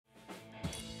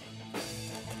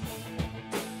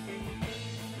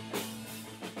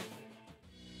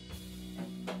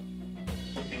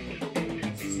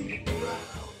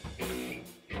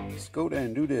go down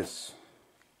and do this.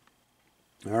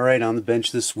 Alright, on the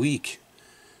bench this week,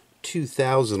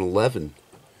 2011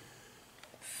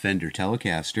 Fender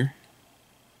Telecaster.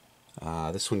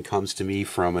 This one comes to me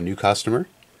from a new customer.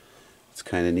 It's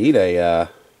kind of neat. I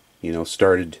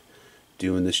started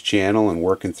doing this channel and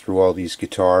working through all these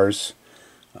guitars.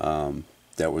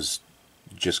 That was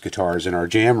just guitars in our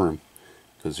jam room,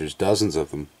 because there's dozens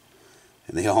of them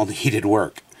and they all needed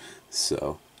work.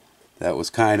 So that was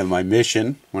kind of my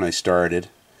mission when I started,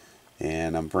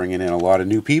 and I'm bringing in a lot of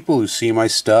new people who see my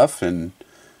stuff and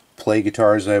play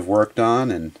guitars I've worked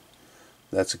on, and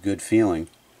that's a good feeling.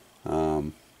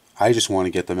 I just want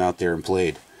to get them out there and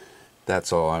played.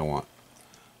 That's all I want.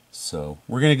 So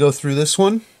we're going to go through this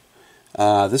one.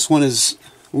 This one is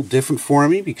a little different for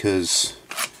me because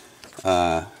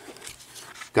guy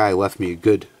left me a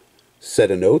good set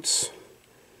of notes,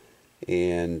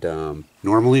 and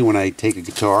normally when I take a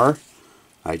guitar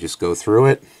I just go through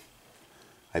it,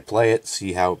 I play it,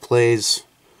 see how it plays,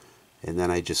 and then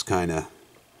I just kind of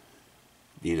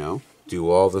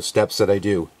do all the steps that I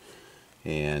do,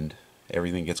 and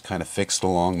everything gets kind of fixed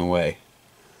along the way.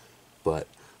 But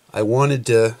I wanted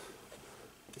to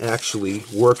actually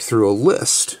work through a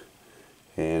list,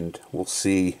 and we'll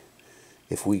see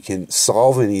if we can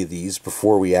solve any of these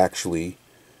before we actually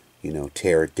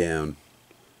tear it down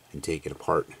and take it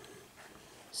apart.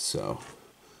 So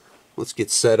let's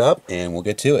get set up and we'll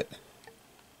get to it.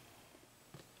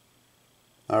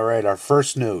 Alright, our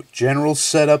first note: general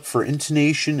setup for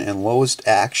intonation and lowest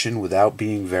action without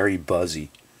being very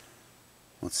buzzy.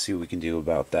 Let's see what we can do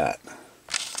about that.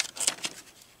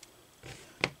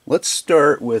 Let's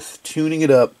start with tuning it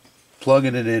up,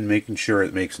 plugging it in, making sure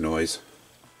it makes noise.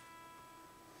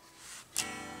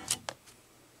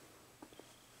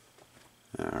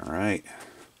 Alright,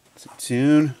 it's a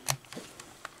tune.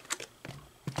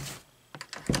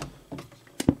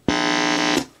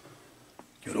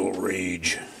 Good old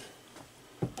Rage.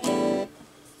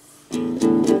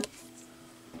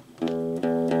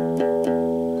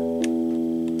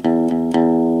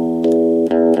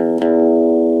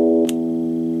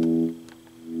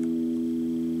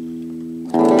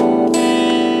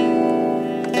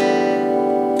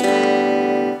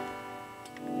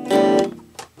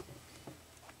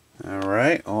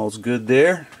 Alright, all's good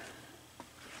there.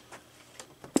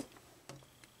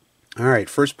 Alright,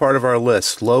 first part of our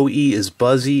list. Low E is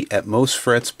buzzy at most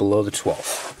frets below the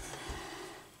 12th.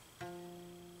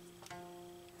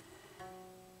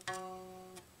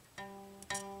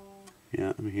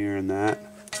 Yeah, I'm hearing that.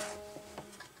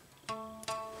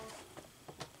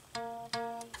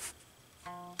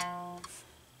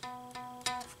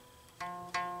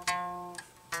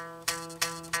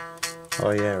 Oh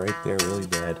yeah, right there, really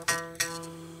bad.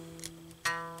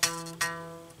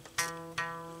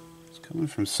 It's coming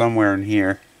from somewhere in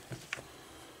here.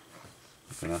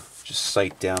 I'm gonna just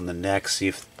sight down the neck,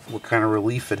 see what kind of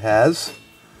relief it has.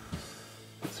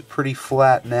 It's a pretty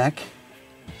flat neck.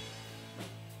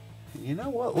 And you know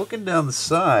what? Looking down the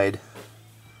side,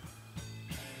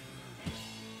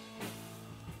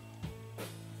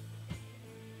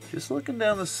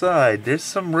 there's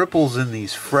some ripples in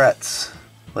these frets,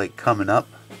 like coming up.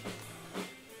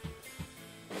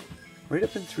 Right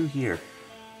up and through here.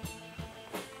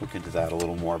 Look into that a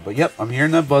little more. But yep, I'm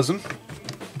hearing that buzzing.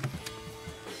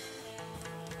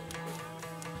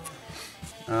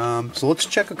 So let's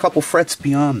check a couple frets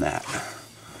beyond that.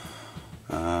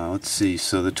 Let's see,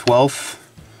 so the 12th,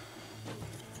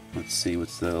 let's see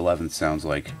what's the 11th sounds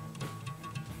like.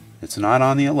 It's not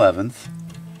on the 11th,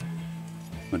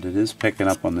 but it is picking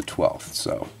up on the 12th,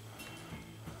 so.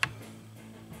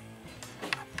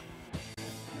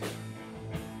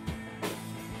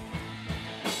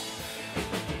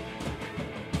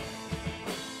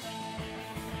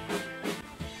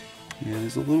 Yeah,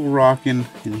 there's a little rocking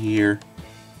in here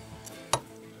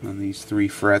on these 3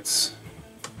 frets.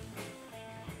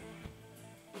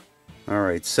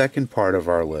 Alright, second part of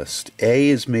our list. A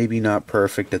is maybe not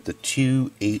perfect at the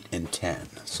 2, 8, and 10.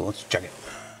 So let's check it.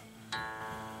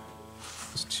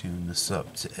 Let's tune this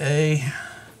up to A.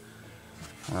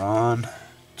 We're on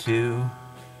 2,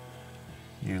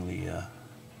 nearly a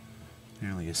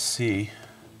C.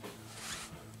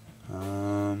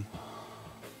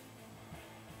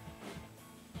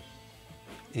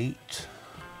 8.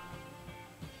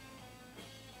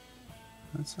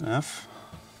 That's an F.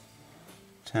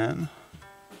 10.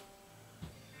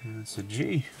 And that's a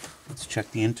G. Let's check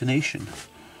the intonation.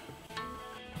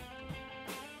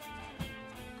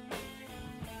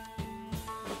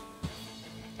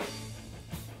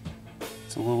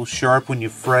 It's a little sharp when you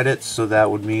fret it, so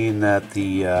that would mean that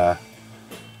the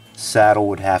saddle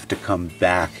would have to come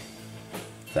back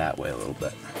that way a little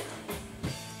bit.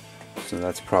 So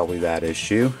that's probably that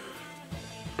issue.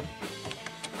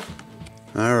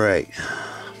 Alright.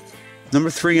 Number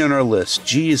 3 on our list.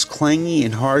 G is clangy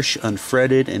and harsh,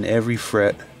 unfretted in every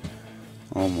fret.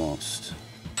 Almost.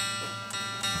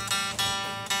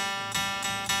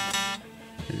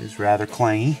 It is rather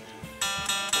clangy.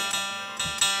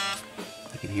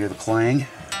 I can hear the clang.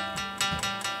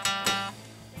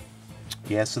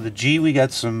 Yeah, so the G, we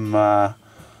got some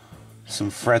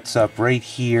frets up right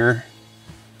here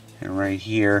and right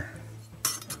here.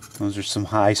 Those are some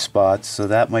high spots, so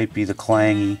that might be the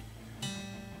clangy.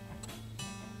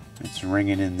 It's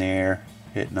ringing in there,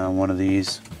 hitting on one of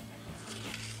these.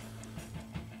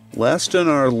 Last on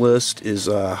our list is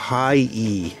a high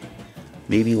E,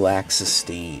 maybe lacks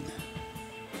sustain.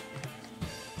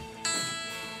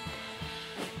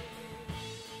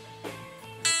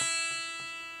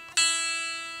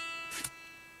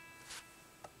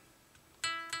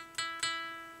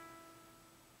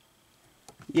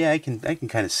 Yeah, I can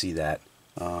kind of see that.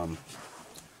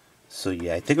 So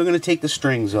yeah, I think I'm going to take the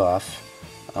strings off.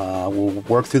 We'll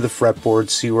work through the fretboard,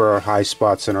 see where our high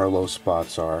spots and our low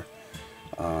spots are.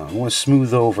 I want to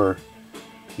smooth over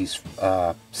these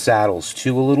saddles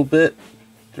too a little bit.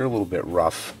 They're a little bit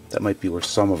rough. That might be where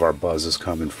some of our buzz is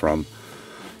coming from.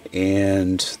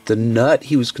 And the nut,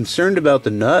 he was concerned about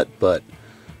the nut, but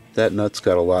that nut's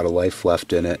got a lot of life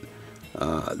left in it.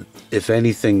 If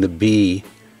anything, the B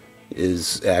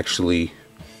is actually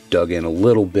dug in a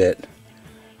little bit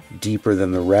deeper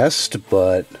than the rest,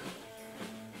 but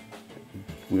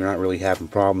we're not really having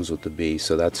problems with the B,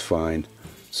 so that's fine.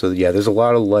 So yeah, there's a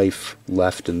lot of life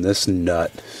left in this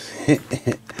nut.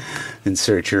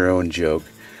 Insert your own joke.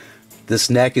 This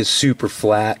neck is super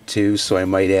flat too, so I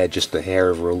might add just a hair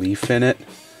of relief in it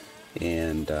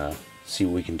and see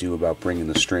what we can do about bringing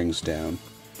the strings down.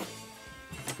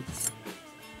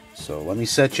 So let me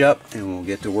set you up and we'll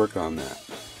get to work on that.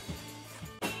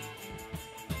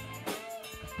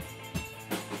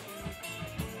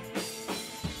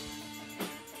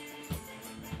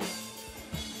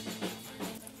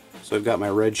 So I've got my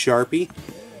red Sharpie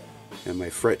and my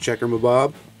fret checker mabob.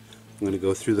 I'm going to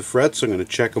go through the frets. I'm going to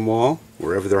check them all.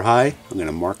 Wherever they're high, I'm going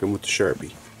to mark them with the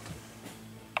Sharpie.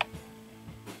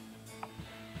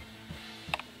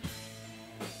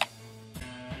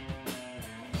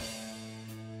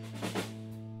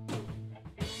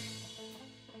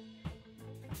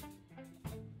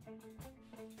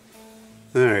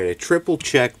 Alright, I triple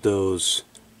checked those.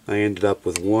 I ended up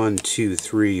with 1, 2,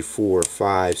 3, 4,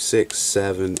 5, 6,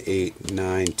 7, 8,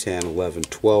 9, 10, 11,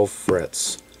 12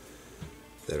 frets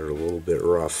that are a little bit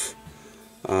rough.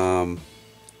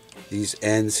 These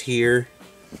ends here,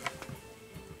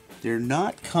 they're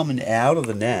not coming out of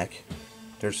the neck.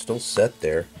 They're still set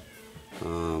there.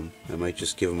 I might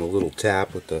just give them a little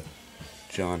tap with the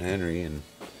John Henry and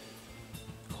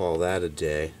call that a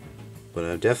day. But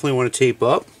I definitely want to tape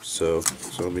up, so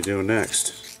that's what I'll be doing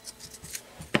next.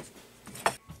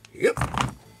 Yep.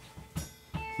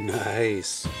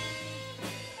 Nice.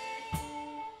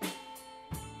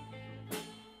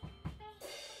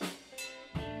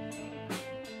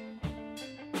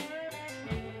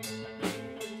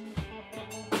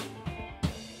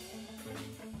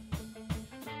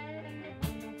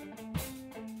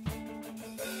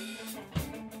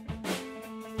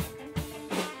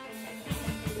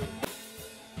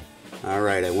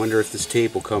 Alright, I wonder if this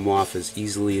tape will come off as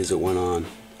easily as it went on.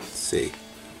 Let's see.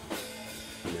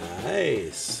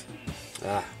 Nice.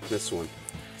 Ah, this one.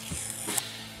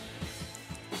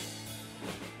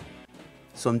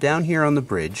 So I'm down here on the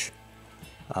bridge.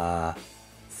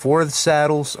 4 of the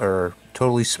saddles are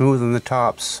totally smooth on the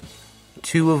tops.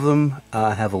 2 of them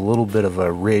have a little bit of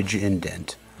a ridge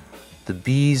indent. The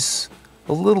B's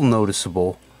a little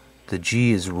noticeable. The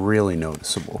G is really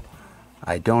noticeable.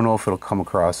 I don't know if it'll come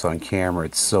across on camera,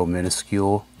 it's so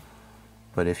minuscule,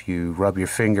 but if you rub your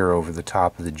finger over the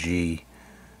top of the G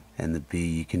and the B,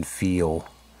 you can feel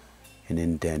an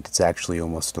indent. It's actually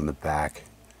almost on the back.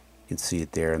 You can see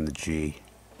it there in the G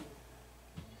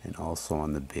and also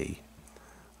on the B.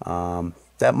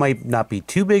 That might not be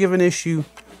too big of an issue,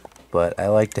 but I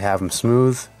like to have them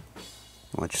smooth.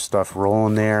 Let your stuff roll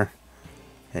in there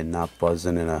and not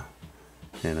buzzing in a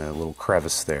little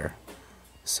crevice there.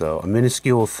 So a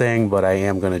minuscule thing, but I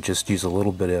am going to just use a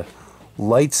little bit of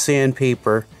light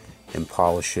sandpaper and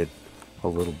polish it a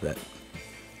little bit.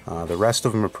 The rest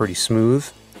of them are pretty smooth.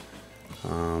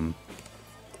 But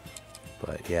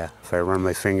yeah, if I run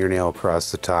my fingernail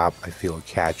across the top, I feel a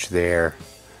catch there.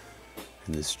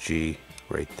 And this G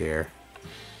right there.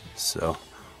 So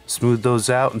smooth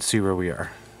those out and see where we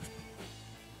are.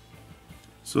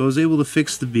 So I was able to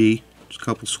fix the B. Just a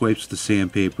couple swipes with the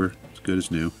sandpaper. It's good as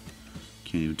new.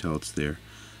 Can't even tell it's there.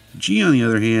 The G, on the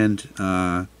other hand,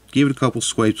 gave it a couple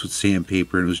swipes with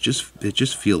sandpaper, and it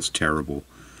just feels terrible.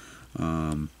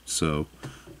 So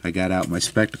I got out my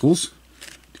spectacles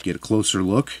to get a closer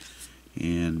look,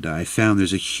 and I found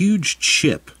there's a huge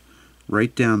chip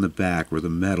right down the back where the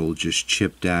metal just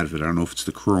chipped out of it. I don't know if it's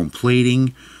the chrome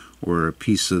plating or a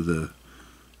piece of the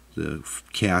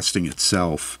casting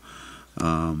itself.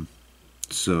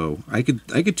 So I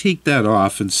could take that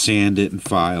off and sand it and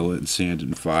file it and sand it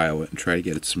and file it and try to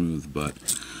get it smooth. But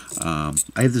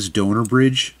I have this donor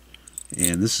bridge,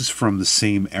 and this is from the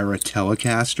same era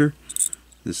Telecaster.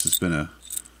 This has been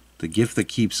the gift that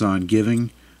keeps on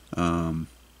giving. I've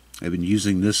been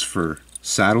using this for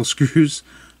saddle screws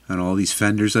on all these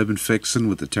Fenders I've been fixing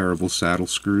with the terrible saddle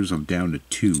screws. I'm down to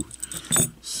 2.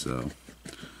 So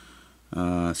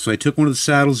I took one of the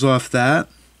saddles off that,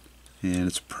 and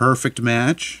it's a perfect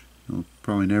match. You'll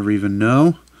probably never even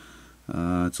know.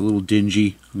 It's a little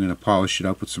dingy. I'm going to polish it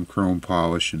up with some chrome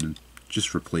polish and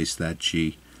just replace that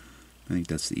G. I think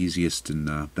that's the easiest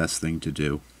and best thing to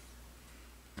do.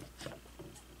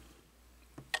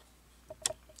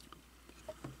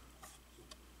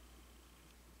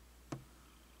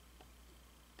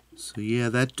 So yeah,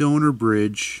 that donor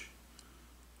bridge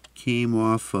came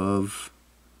off of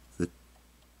the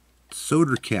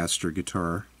Telecaster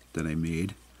guitar that I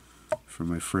made for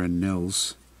my friend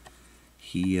Nils.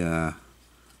 He had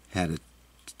a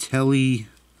Tele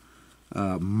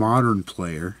modern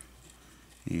player,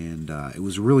 and it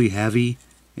was really heavy,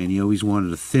 and he always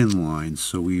wanted a thin line,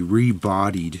 so we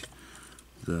rebodied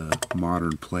the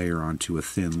modern player onto a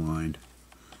thin line,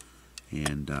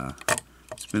 and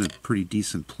it's been a pretty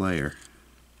decent player.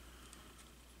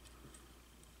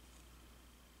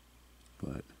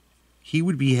 But he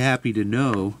would be happy to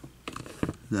know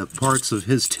that parts of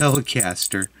his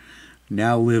Telecaster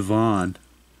now live on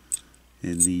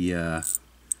in the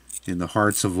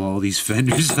hearts of all these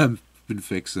Fenders I've been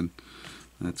fixing.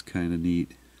 That's kind of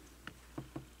neat.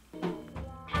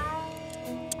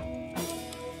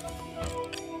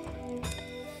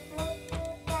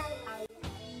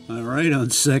 Alright,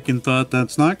 on second thought,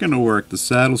 that's not going to work. The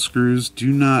saddle screws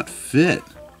do not fit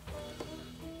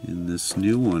in this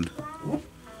new one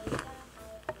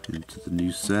into the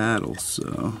new saddle,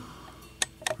 so,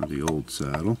 or the old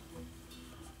saddle,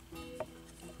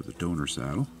 or the donor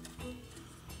saddle.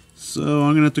 So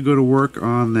I'm going to have to go to work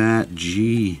on that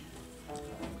G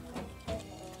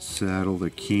saddle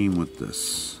that came with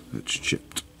this. That's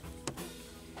chipped.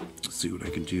 Let's see what I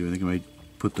can do. I think I might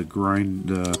put the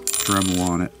Dremel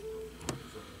on it.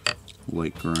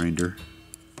 Light grinder.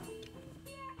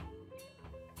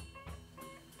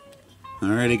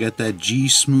 Alright, I got that G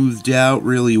smoothed out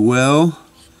really well.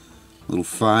 A little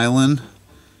filing,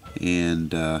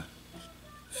 and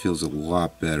feels a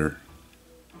lot better.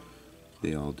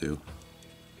 They all do.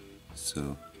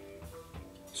 So,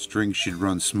 string should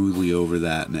run smoothly over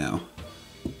that now.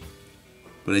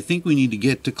 But I think we need to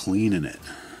get to cleaning it.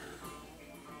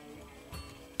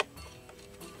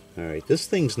 Alright, this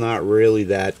thing's not really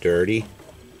that dirty.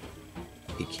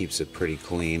 He keeps it pretty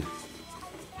clean.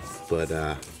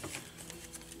 But,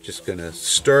 just gonna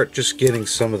start just getting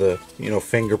some of the,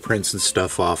 fingerprints and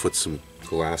stuff off with some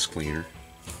glass cleaner.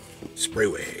 Spray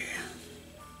away.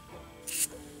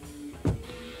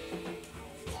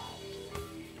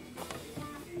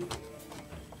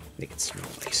 Make it smell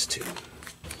nice too.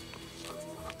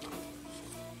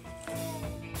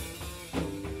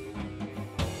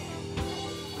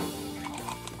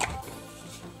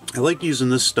 I like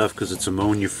using this stuff because it's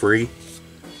ammonia free.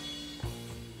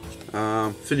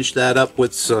 Finish that up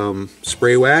with some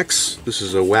spray wax. This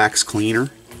is a wax cleaner,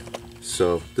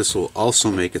 so this will also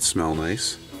make it smell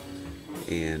nice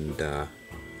and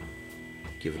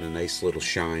give it a nice little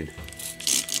shine.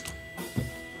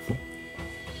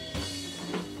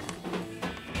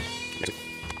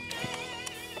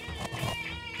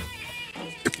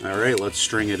 Alright, let's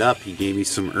string it up. He gave me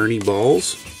some Ernie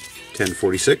balls,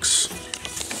 1046.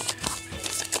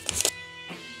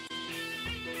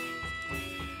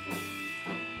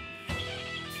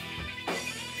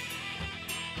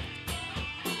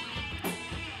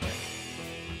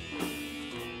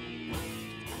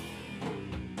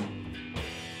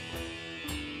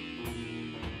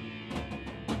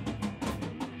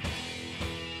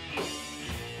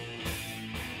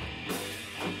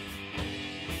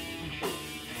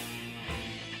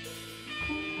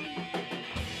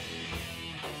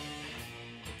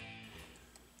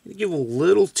 Give a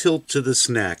little tilt to this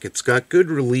neck. It's got good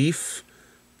relief,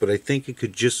 but I think it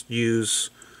could just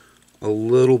use a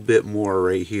little bit more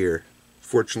right here.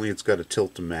 Fortunately, it's got a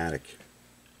tilt-o-matic.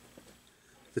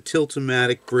 The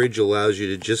Tilt-O-Matic bridge allows you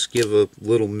to just give a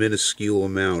little minuscule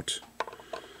amount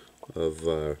of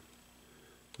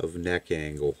neck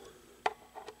angle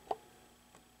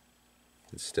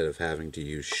instead of having to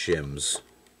use shims.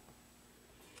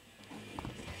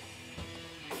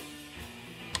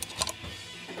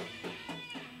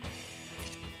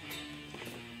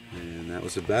 And that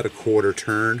was about a quarter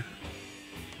turn.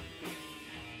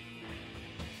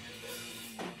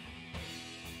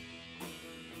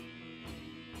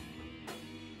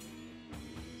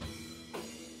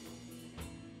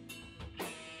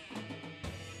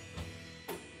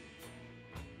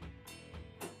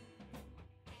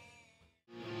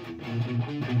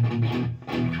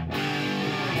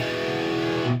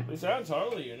 They sound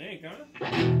totally unique, huh?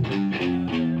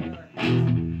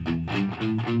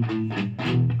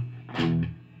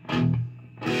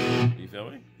 You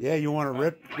feel me? Yeah, you want to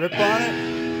rip on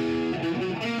it?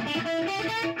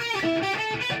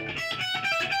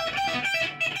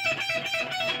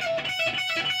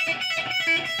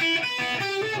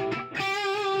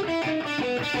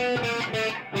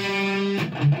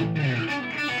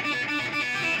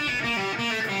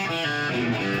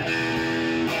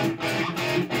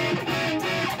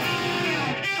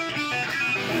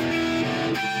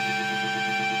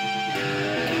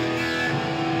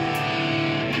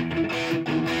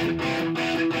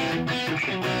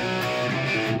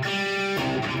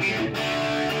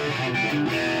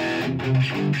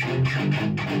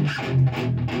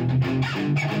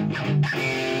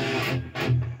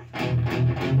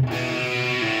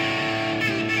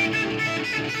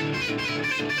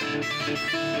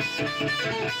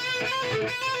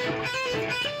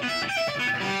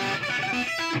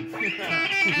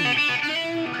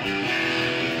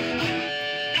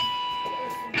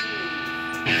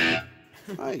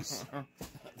 Nice.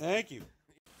 Thank you.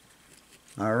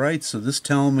 Alright, so this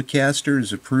Telecaster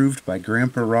is approved by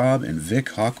Grandpa Rob and Vic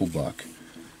Hucklebuck.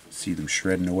 See them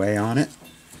shredding away on it.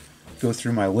 Go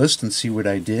through my list and see what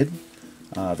I did.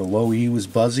 The low E was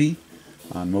buzzy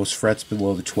on most frets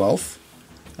below the 12th.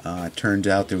 It turned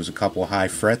out there was a couple high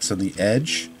frets on the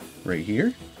edge right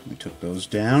here. We took those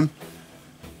down,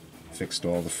 fixed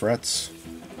all the frets,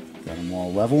 got them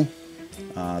all level.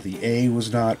 The A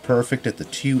was not perfect at the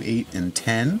 2, 8, and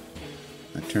 10.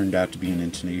 That turned out to be an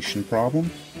intonation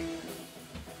problem.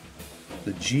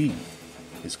 The G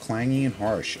is clangy and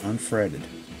harsh, unfretted,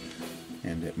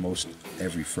 and at most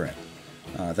every fret.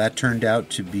 That turned out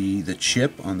to be the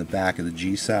chip on the back of the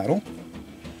G saddle.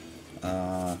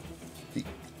 The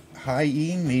high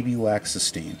E maybe lacks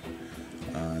sustain.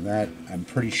 That I'm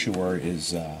pretty sure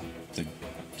is the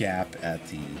gap at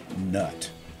the nut,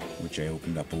 which I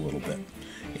opened up a little bit,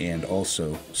 and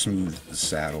also smoothed the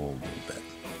saddle a little bit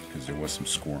because there was some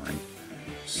scoring.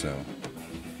 So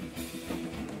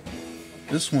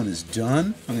this one is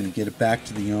done. I'm going to get it back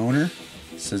to the owner.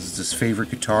 He says it's his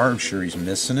favorite guitar. I'm sure he's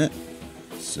missing it.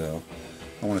 So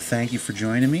I want to thank you for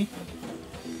joining me.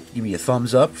 Give me a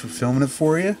thumbs up for filming it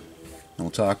for you, and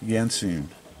we'll talk again soon.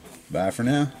 Bye for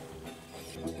now.